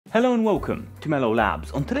Hello and welcome to Mellow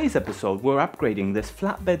Labs. On today's episode, we're upgrading this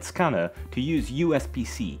flatbed scanner to use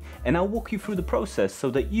USB-C, and I'll walk you through the process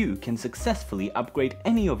so that you can successfully upgrade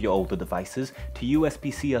any of your older devices to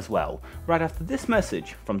USB-C as well, right after this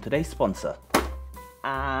message from today's sponsor.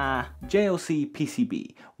 JLC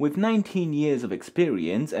PCB. With 19 years of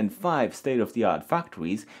experience and 5 state-of-the-art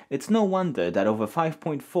factories, it's no wonder that over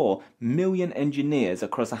 5.4 million engineers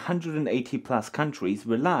across 180 plus countries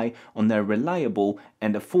rely on their reliable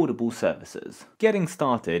and affordable services. Getting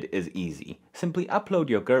started is easy. Simply upload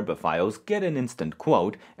your Gerber files, get an instant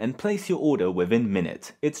quote, and place your order within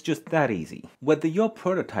minutes. It's just that easy. Whether you're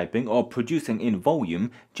prototyping or producing in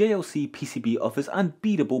volume, JLC PCB offers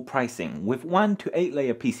unbeatable pricing with 1 to 8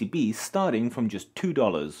 layer PCBs starting from just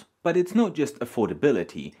 $2. But it's not just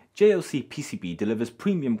affordability. JLC PCB delivers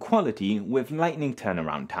premium quality with lightning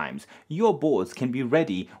turnaround times. Your boards can be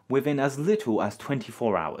ready within as little as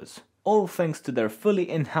 24 hours. All thanks to their fully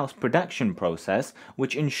in-house production process,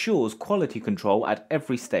 which ensures quality control at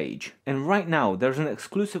every stage. And right now, there's an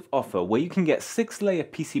exclusive offer where you can get 6-layer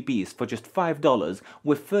PCBs for just $5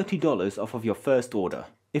 with $30 off of your first order.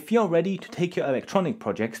 If you're ready to take your electronic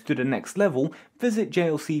projects to the next level, visit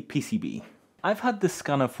JLC PCB. I've had this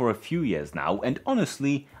scanner for a few years now, and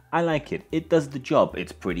honestly, I like it. It does the job.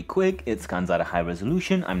 It's pretty quick, it scans at a high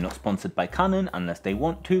resolution. I'm not sponsored by Canon unless they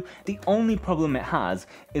want to. The only problem it has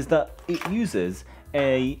is that it uses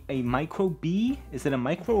a micro B? Is it a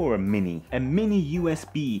micro or a mini? A mini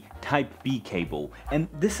USB type B cable. And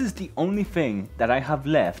this is the only thing that I have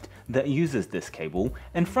left that uses this cable.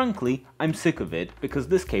 And frankly, I'm sick of it because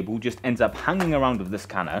this cable just ends up hanging around with the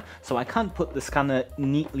scanner. So I can't put the scanner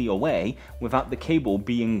neatly away without the cable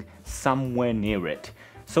being somewhere near it.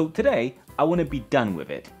 So today, I want to be done with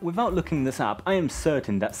it. Without looking this up, I am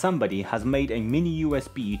certain that somebody has made a mini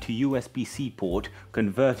USB to USB-C port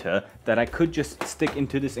converter that I could just stick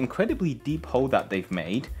into this incredibly deep hole that they've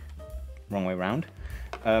made. Wrong way around.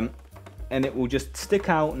 And it will just stick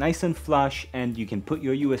out nice and flush and you can put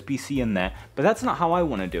your USB-C in there. But that's not how I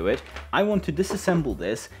want to do it. I want to disassemble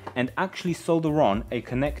this and actually solder on a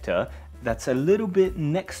connector that's a little bit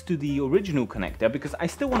next to the original connector because I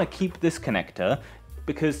still want to keep this connector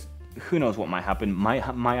because who knows what might happen. My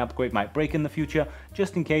upgrade might break in the future.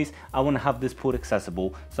 Just in case, I want to have this port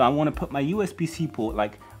accessible. So I want to put my USB-C port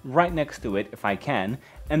like right next to it if I can.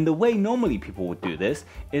 And the way normally people would do this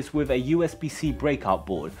is with a USB-C breakout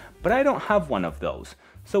board. But I don't have one of those.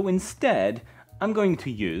 So instead, I'm going to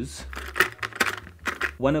use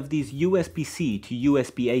one of these USB-C to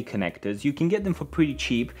USB-A connectors. You can get them for pretty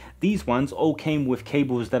cheap. These ones all came with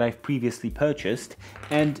cables that I've previously purchased.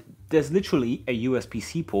 And there's literally a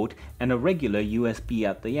USB-C port and a regular USB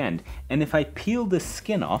at the end. And if I peel the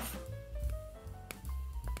skin off,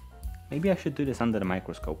 maybe I should do this under the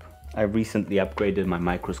microscope. I recently upgraded my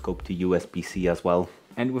microscope to USB-C as well.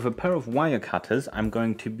 And with a pair of wire cutters, I'm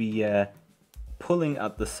going to be pulling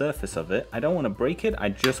at the surface of it. I don't want to break it, I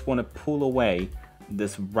just want to pull away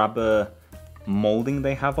this rubber molding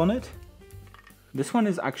they have on it. This one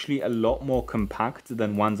is actually a lot more compact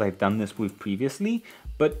than ones I've done this with previously,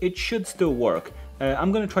 but it should still work.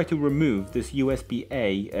 I'm going to try to remove this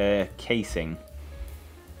USB-A casing.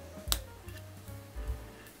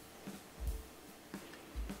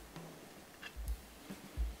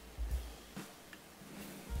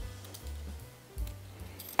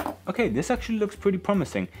 Okay, this actually looks pretty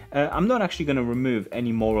promising. I'm not actually going to remove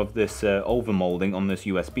any more of this overmolding on this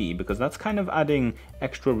USB because that's kind of adding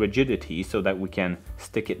extra rigidity so that we can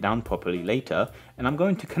stick it down properly later. And I'm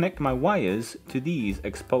going to connect my wires to these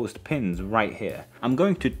exposed pins right here. I'm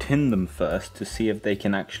going to tin them first to see if they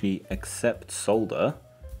can actually accept solder.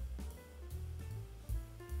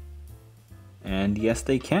 And yes,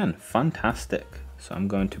 they can. Fantastic. So I'm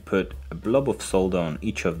going to put a blob of solder on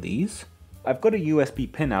each of these. I've got a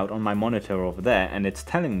USB pin out on my monitor over there and it's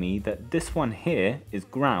telling me that this one here is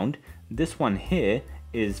ground, this one here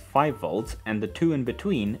is 5 volts and the two in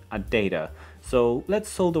between are data. So let's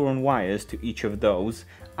solder on wires to each of those.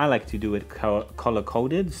 I like to do it color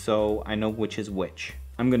coded so I know which is which.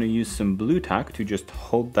 I'm going to use some blue tack to just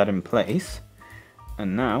hold that in place.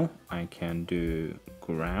 And now I can do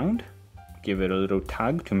ground, give it a little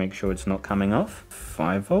tug to make sure it's not coming off,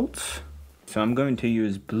 5 volts. So I'm going to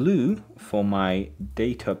use blue for my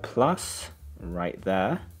data plus right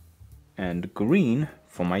there and green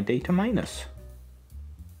for my data minus.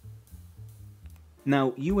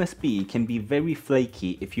 Now USB can be very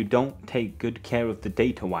flaky if you don't take good care of the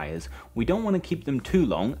data wires. We don't want to keep them too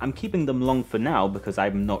long. I'm keeping them long for now because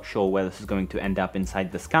I'm not sure where this is going to end up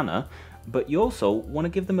inside the scanner, but you also want to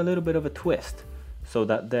give them a little bit of a twist so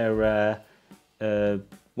that they're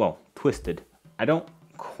well, twisted. I don't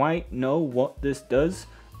quite know what this does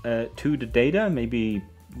to the data. Maybe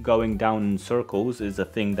going down in circles is a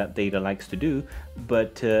thing that data likes to do,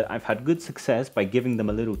 but I've had good success by giving them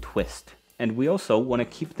a little twist. And we also want to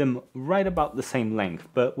keep them right about the same length,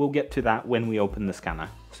 but we'll get to that when we open the scanner.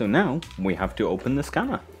 So now we have to open the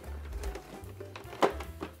scanner.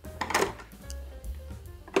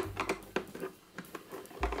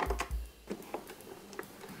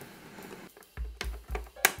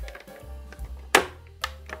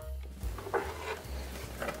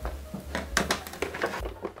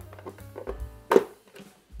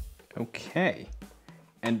 Okay,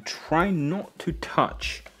 and try not to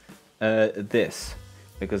touch this,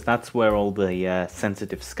 because that's where all the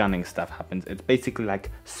sensitive scanning stuff happens. It's basically like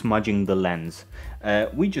smudging the lens.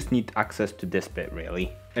 We just need access to this bit,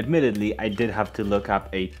 really. Admittedly, I did have to look up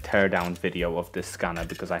a teardown video of this scanner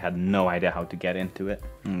because I had no idea how to get into it.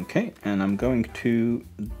 Okay, and I'm going to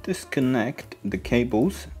disconnect the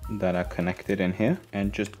cables that are connected in here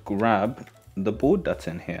and just grab the board that's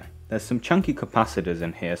in here. There's some chunky capacitors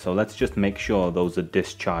in here, so let's just make sure those are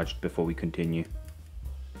discharged before we continue.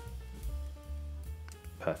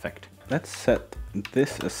 Perfect. Let's set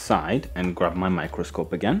this aside and grab my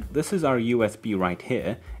microscope again. This is our USB right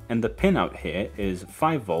here, and the pin out here is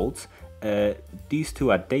 5 volts. These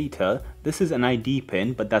two are data. This is an ID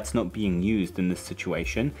pin, but that's not being used in this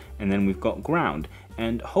situation. And then we've got ground.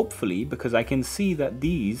 And hopefully, because I can see that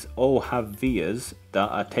these all have vias that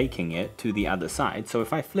are taking it to the other side. So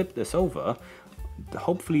if I flip this over,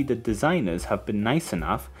 hopefully the designers have been nice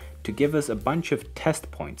enough to give us a bunch of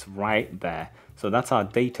test points right there. So that's our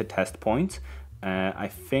data test point. I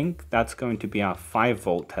think that's going to be our 5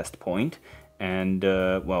 volt test point. And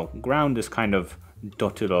well, ground is kind of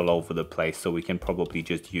dotted all over the place, so we can probably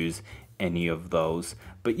just use any of those.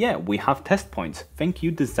 But yeah, we have test points. Thank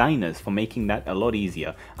you designers for making that a lot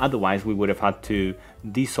easier. Otherwise we would have had to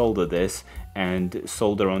desolder this and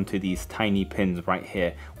solder onto these tiny pins right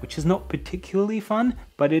here, which is not particularly fun,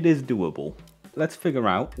 but it is doable. Let's figure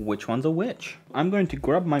out which ones are which. I'm going to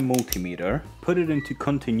grab my multimeter, put it into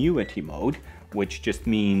continuity mode, which just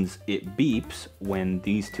means it beeps when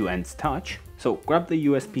these two ends touch. So grab the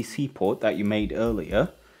USB-C port that you made earlier.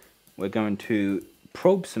 We're going to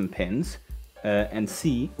probe some pins and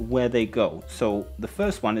see where they go. So the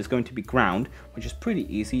first one is going to be ground, which is pretty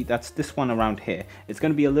easy. That's this one around here. It's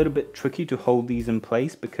going to be a little bit tricky to hold these in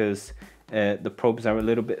place because the probes are a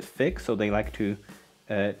little bit thick, so they like to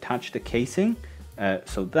touch the casing.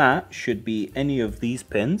 So that should be any of these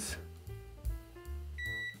pins.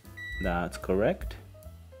 That's correct.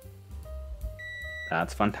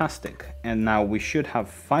 That's fantastic. And now we should have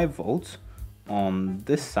 5 volts on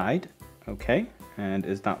this side. Okay, and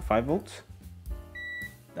is that 5 volts?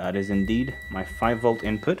 That is indeed my 5 volt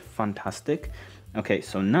input. Fantastic. Okay,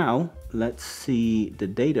 so now let's see the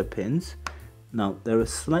data pins. Now they're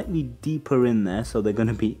slightly deeper in there, so they're going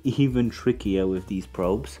to be even trickier with these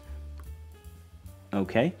probes.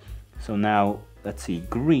 Okay, so now let's see,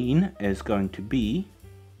 green is going to be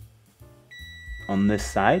on this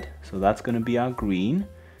side, so that's going to be our green,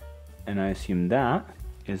 and I assume that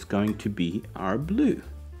is going to be our blue.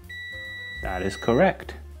 That is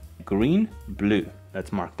correct. Green, blue.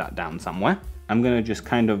 Let's mark that down somewhere. I'm going to just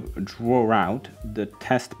kind of draw out the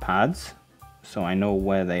test pads so I know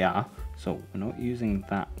where they are. So we're not using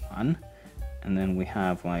that one, and then we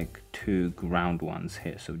have like 2 ground ones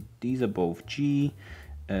here. So these are both G,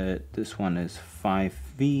 this one is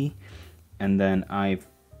 5V, and then I've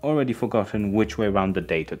already forgotten which way around the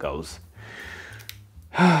data goes.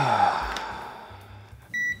 And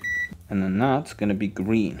then that's going to be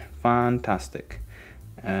green. Fantastic.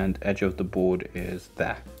 And edge of the board is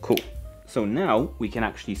there. Cool. So now we can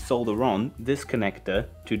actually solder on this connector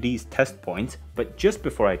to these test points. But just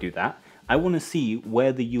before I do that, I want to see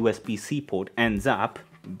where the USB-C port ends up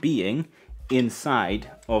being inside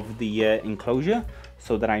of the enclosure,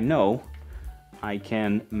 so that I know I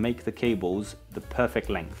can make the cables the perfect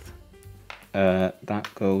length. That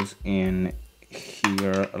goes in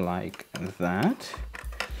here like that.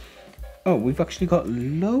 Oh, we've actually got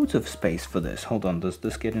loads of space for this. Hold on, does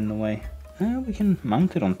this get in the way? We can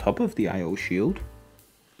mount it on top of the I/O shield.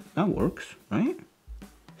 That works, right?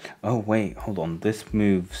 Oh wait, hold on, this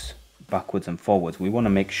moves backwards and forwards. We want to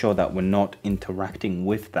make sure that we're not interacting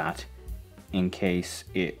with that in case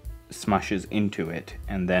it smashes into it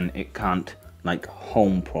and then it can't like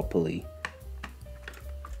home properly.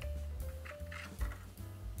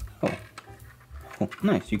 Oh,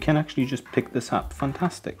 nice, you can actually just pick this up.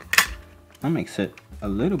 Fantastic. That makes it a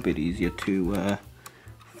little bit easier to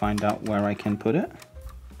find out where I can put it.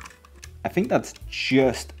 I think that's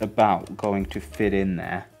just about going to fit in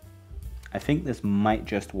there. I think this might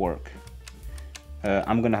just work.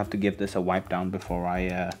 I'm gonna have to give this a wipe down before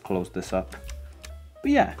I close this up.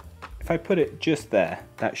 But yeah, if I put it just there,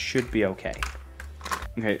 that should be okay.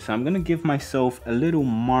 Okay, so I'm gonna give myself a little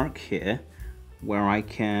mark here where I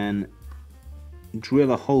can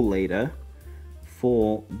drill a hole later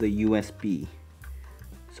for the USB.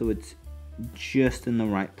 So it's just in the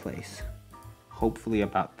right place. Hopefully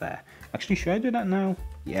about there. Actually, should I do that now?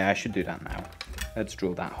 Yeah, I should do that now. Let's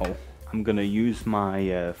drill that hole. I'm gonna use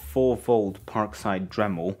my 4-volt Parkside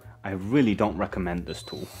Dremel. I really don't recommend this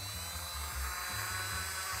tool.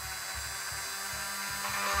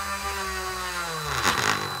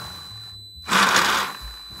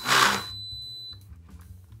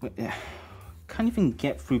 Can't even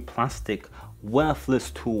get through plastic. Worthless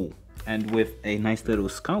tool. And with a nice little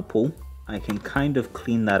scalpel, I can kind of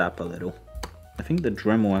clean that up a little. I think the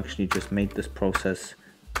Dremel actually just made this process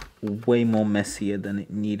way more messier than it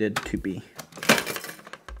needed to be.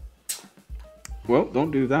 Well,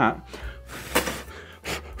 don't do that.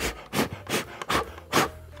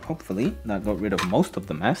 Hopefully that got rid of most of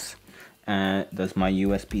the mess. Does my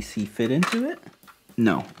USB-C fit into it?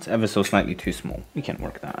 No, it's ever so slightly too small. We can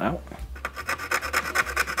work that out.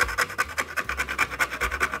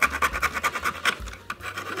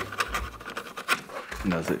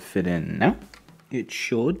 Does it fit in now? It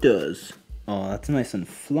sure does. Oh, that's nice and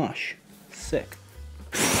flush. Sick.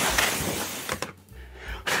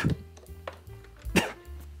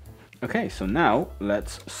 Okay, so now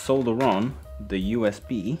let's solder on the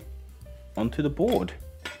USB onto the board.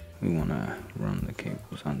 We want to run the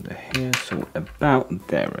cables under here, so about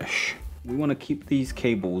there-ish. We want to keep these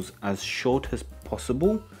cables as short as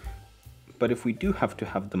possible, but if we do have to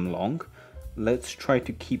have them long, let's try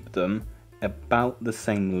to keep them about the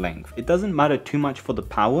same length. It doesn't matter too much for the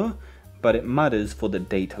power, but it matters for the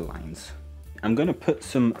data lines. I'm going to put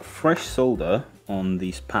some fresh solder on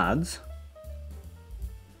these pads.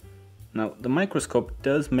 Now, the microscope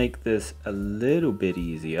does make this a little bit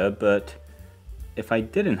easier, but if I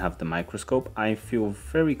didn't have the microscope, I feel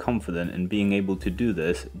very confident in being able to do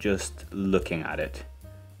this just looking at it.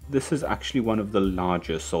 This is actually one of the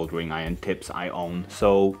larger soldering iron tips I own,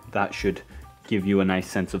 so that should give you a nice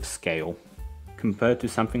sense of scale. Compared to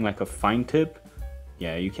something like a fine tip,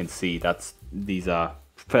 yeah, you can see these are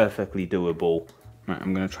perfectly doable. Right,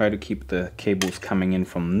 I'm gonna try to keep the cables coming in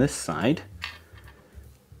from this side.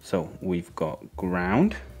 So we've got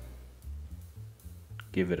ground.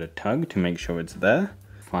 Give it a tug to make sure it's there.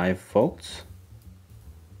 5 volts.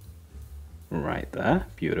 Right there,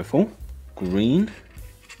 beautiful. Green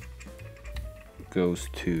goes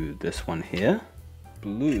to this one here.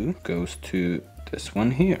 Blue goes to this one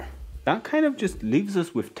here. That kind of just leaves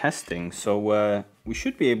us with testing, so we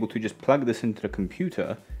should be able to just plug this into the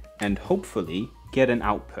computer and hopefully get an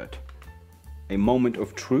output. A moment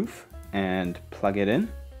of truth and plug it in.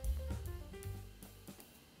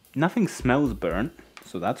 Nothing smells burnt,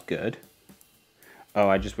 so that's good. Oh,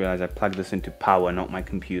 I just realized I plugged this into power, not my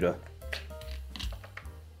computer.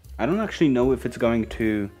 I don't actually know if it's going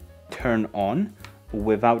to turn on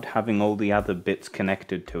without having all the other bits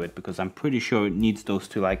connected to it, because I'm pretty sure it needs those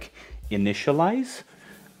to like initialize.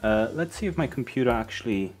 Let's see if my computer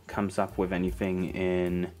actually comes up with anything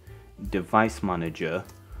in Device Manager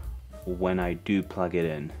when I do plug it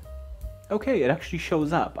in. Okay, it actually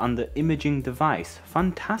shows up under Imaging Device.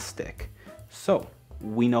 Fantastic. So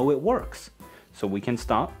we know it works. So we can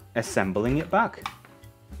start assembling it back.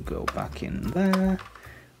 Go back in there.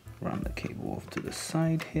 Run the cable off to the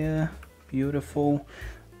side here. Beautiful.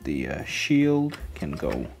 The shield can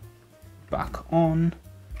go back on.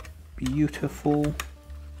 Beautiful.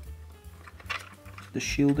 The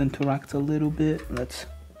shield interacts a little bit. Let's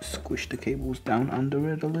squish the cables down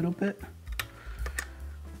under it a little bit.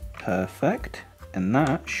 Perfect. And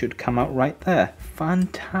that should come out right there.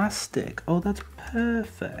 Fantastic. Oh, that's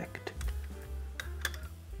perfect.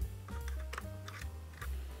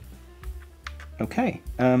 Okay,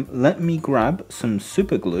 let me grab some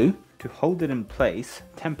super glue to hold it in place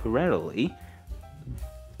temporarily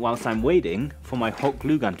whilst I'm waiting for my hot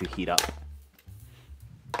glue gun to heat up.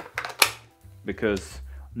 Because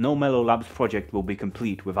no Mellow Labs project will be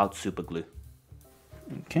complete without super glue.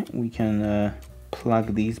 Okay, we can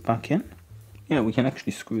plug these back in. Yeah, we can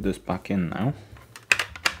actually screw this back in now.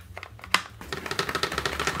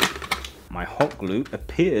 My hot glue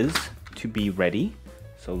appears to be ready.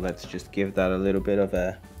 So let's just give that a little bit of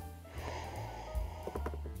a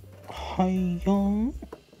hi-yo.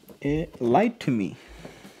 It lied to me.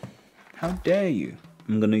 How dare you?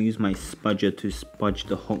 I'm gonna use my spudger to spudge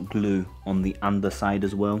the hot glue on the underside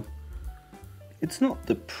as well. It's not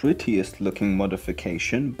the prettiest looking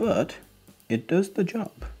modification, but it does the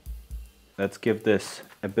job. Let's give this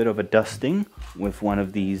a bit of a dusting with one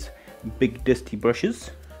of these big dusty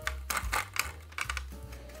brushes.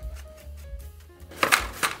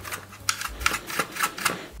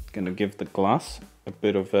 Gonna give the glass a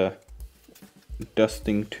bit of a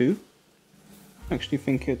dusting too. I actually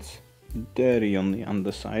think it's dirty on the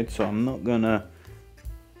underside, so I'm not gonna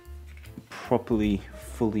properly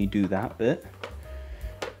fully do that bit.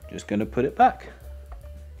 Just gonna put it back.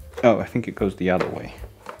 Oh, I think it goes the other way.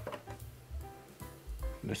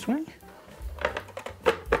 This way?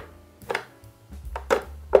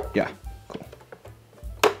 Yeah, cool.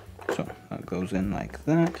 So that goes in like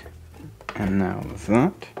that. And now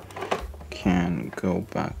that can go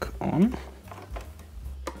back on.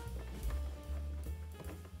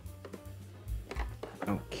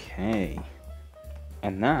 Okay.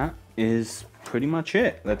 And that is pretty much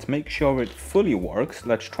it. Let's make sure it fully works.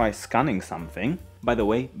 Let's try scanning something. By the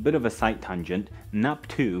way, bit of a side tangent,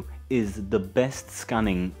 NAP2 is the best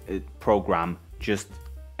scanning program just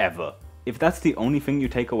ever. If that's the only thing you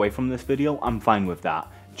take away from this video, I'm fine with that.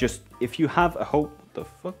 Just if you have a whole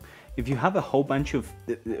if you have a whole bunch of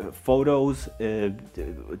photos,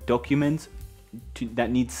 documents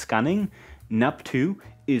that need scanning, NAP2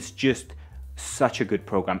 is just such a good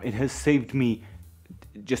program. It has saved me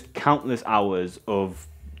just countless hours of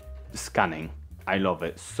scanning. I love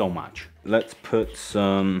it so much. Let's put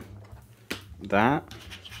some that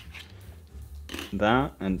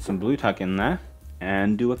and some blue tack in there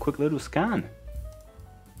and do a quick little scan.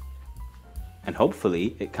 And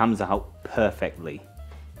hopefully it comes out perfectly.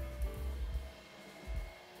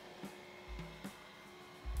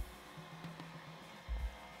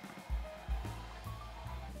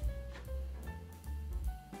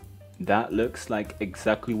 That looks like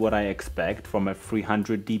exactly what I expect from a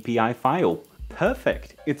 300 dpi file.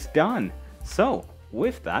 Perfect, it's done. So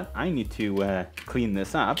with that, I need to clean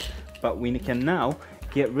this up, but we can now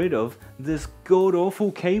get rid of this god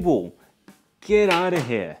awful cable. Get out of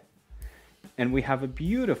here. And we have a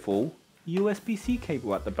beautiful USB-C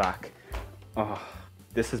cable at the back. Oh,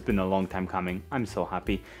 this has been a long time coming. I'm so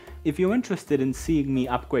happy. If you're interested in seeing me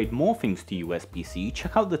upgrade more things to USB-C,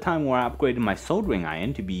 check out the time where I upgraded my soldering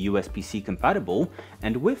iron to be USB-C compatible.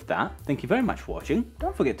 And with that, thank you very much for watching.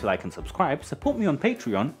 Don't forget to like and subscribe, support me on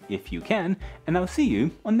Patreon if you can, and I'll see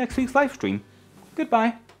you on next week's live stream.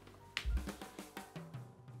 Goodbye.